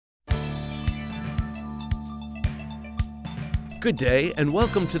Good day, and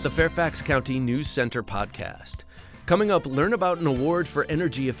welcome to the Fairfax County News Center podcast. Coming up, learn about an award for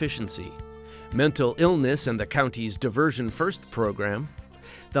energy efficiency, mental illness and the county's Diversion First program,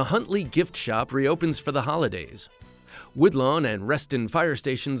 the Huntley gift shop reopens for the holidays, Woodlawn and Reston fire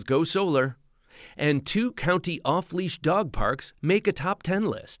stations go solar, and 2 county off-leash dog parks make a top 10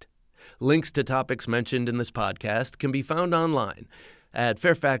 list. Links to topics mentioned in this podcast can be found online at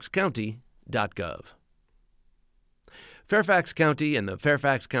fairfaxcounty.gov. Fairfax County and the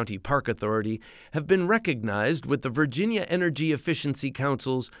Fairfax County Park Authority have been recognized with the Virginia Energy Efficiency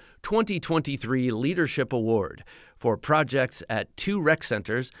Council's 2023 Leadership Award for projects at 2 rec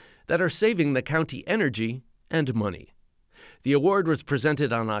centers that are saving the county energy and money. The award was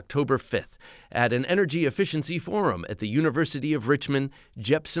presented on October 5th at an energy efficiency forum at the University of Richmond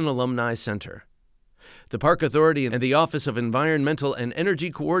Jepson Alumni Center. The Park Authority and the Office of Environmental and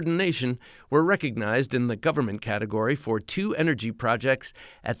Energy Coordination were recognized in the government category for 2 energy projects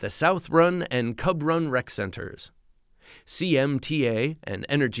at the South Run and Cub Run rec centers. CMTA, an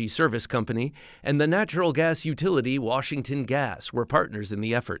energy service company, and the natural gas utility Washington Gas were partners in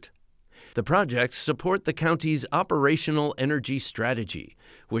the effort. The projects support the county's operational energy strategy,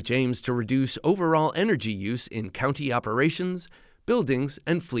 which aims to reduce overall energy use in county operations, buildings,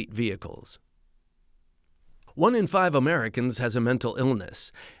 and fleet vehicles. 1 in 5 Americans has a mental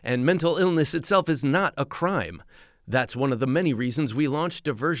illness, and mental illness itself is not a crime. That's one of the many reasons we launched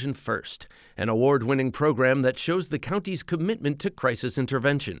Diversion First, an award-winning program that shows the county's commitment to crisis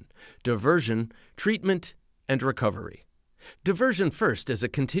intervention, diversion, treatment, and recovery. Diversion First is a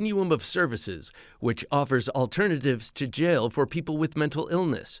continuum of services which offers alternatives to jail for people with mental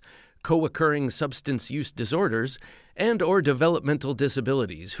illness, co-occurring substance use disorders, and/or developmental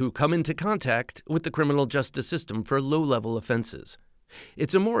disabilities who come into contact with the criminal justice system for low-level offenses.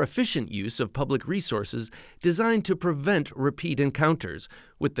 It's a more efficient use of public resources designed to prevent repeat encounters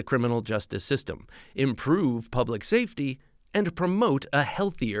with the criminal justice system, improve public safety, and promote a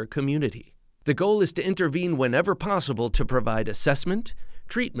healthier community. The goal is to intervene whenever possible to provide assessment,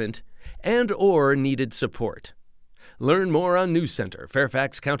 treatment, and/or needed support. Learn more on News Center,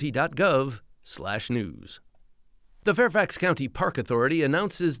 fairfaxcounty.gov/news. The Fairfax County Park Authority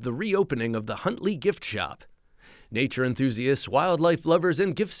announces the reopening of the Huntley gift shop. Nature enthusiasts, wildlife lovers,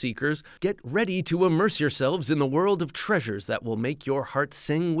 and gift seekers, get ready to immerse yourselves in the world of treasures that will make your heart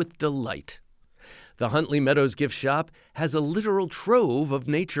sing with delight. The Huntley Meadows gift shop has a literal trove of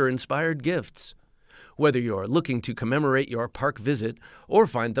nature-inspired gifts. Whether you're looking to commemorate your park visit or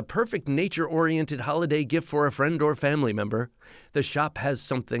find the perfect nature-oriented holiday gift for a friend or family member, the shop has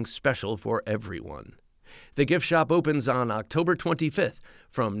something special for everyone. The gift shop opens on October 25th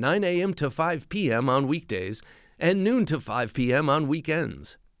from 9 a.m. to 5 p.m. on weekdays and noon to 5 p.m. on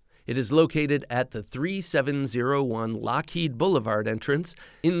weekends. It is located at the 3701 Lockheed Boulevard entrance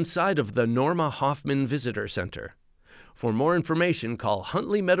inside of the Norma Hoffman Visitor Center. For more information, call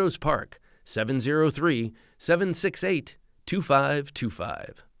Huntley Meadows Park,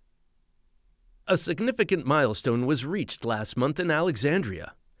 703-768-2525. A significant milestone was reached last month in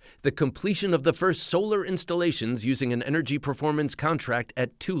Alexandria: the completion of the first solar installations using an energy performance contract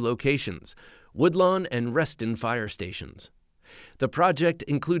at 2 locations, Woodlawn and Reston fire stations. The project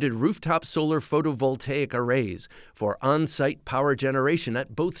included rooftop solar photovoltaic arrays for on-site power generation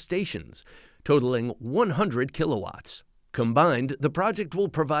at both stations, totaling 100 kilowatts. Combined, the project will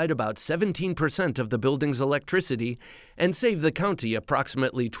provide about 17% of the building's electricity and save the county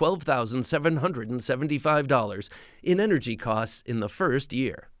approximately $12,775 in energy costs in the first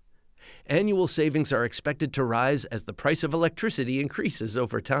year. Annual savings are expected to rise as the price of electricity increases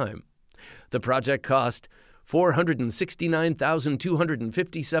over time. The project cost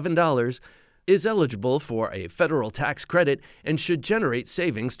 $469,257, is eligible for a federal tax credit, and should generate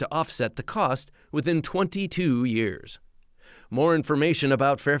savings to offset the cost within 22 years. More information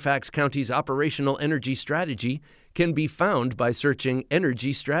about Fairfax County's operational energy strategy can be found by searching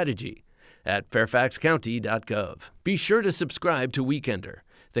Energy Strategy at fairfaxcounty.gov. Be sure to subscribe to Weekender,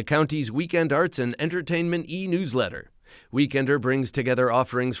 the county's weekend arts and entertainment e-newsletter. Weekender brings together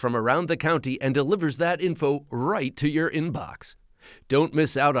offerings from around the county and delivers that info right to your inbox. Don't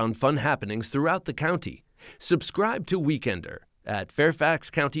miss out on fun happenings throughout the county. Subscribe to Weekender at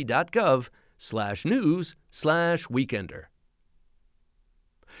fairfaxcounty.gov/news/weekender.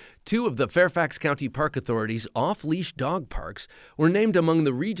 2 of the Fairfax County Park Authority's off-leash dog parks were named among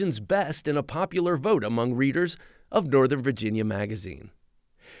the region's best in a popular vote among readers of Northern Virginia Magazine.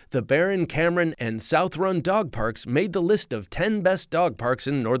 The Barron, Cameron, and South Run dog parks made the list of 10 best dog parks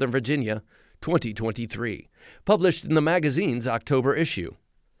in Northern Virginia, 2023, published in the magazine's October issue.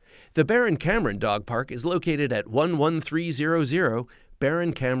 The Baron Cameron Dog Park is located at 11300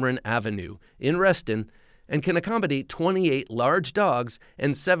 Baron Cameron Avenue in Reston and can accommodate 28 large dogs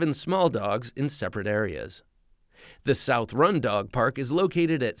and 7 small dogs in separate areas. The South Run Dog Park is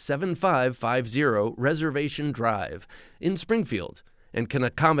located at 7550 Reservation Drive in Springfield and can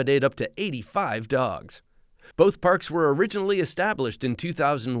accommodate up to 85 dogs. Both parks were originally established in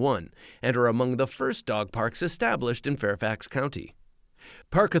 2001 and are among the first dog parks established in Fairfax County.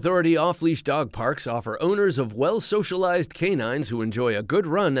 Park Authority off-leash dog parks offer owners of well-socialized canines who enjoy a good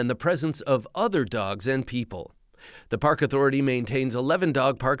run and the presence of other dogs and people. The Park Authority maintains 11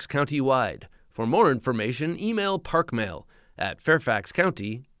 dog parks county-wide. For more information, email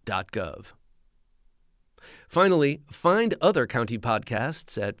parkmail@fairfaxcounty.gov. Finally, find other county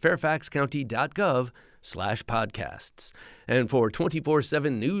podcasts at fairfaxcounty.gov/podcasts. And for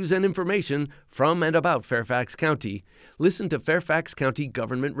 24/7 news and information from and about Fairfax County, listen to Fairfax County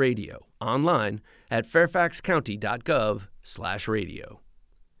Government Radio online at fairfaxcounty.gov/radio.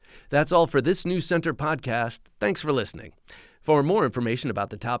 That's all for this News Center podcast. Thanks for listening. For more information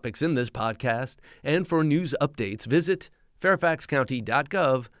about the topics in this podcast and for news updates, visit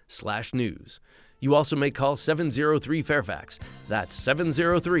fairfaxcounty.gov/news. You also may call 703-FAIRFAX. That's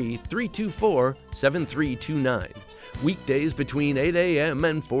 703-324-7329. Weekdays between 8 a.m.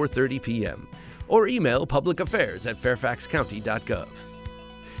 and 4:30 p.m. Or email publicaffairs@fairfaxcounty.gov.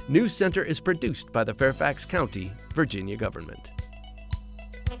 News Center is produced by the Fairfax County, Virginia government.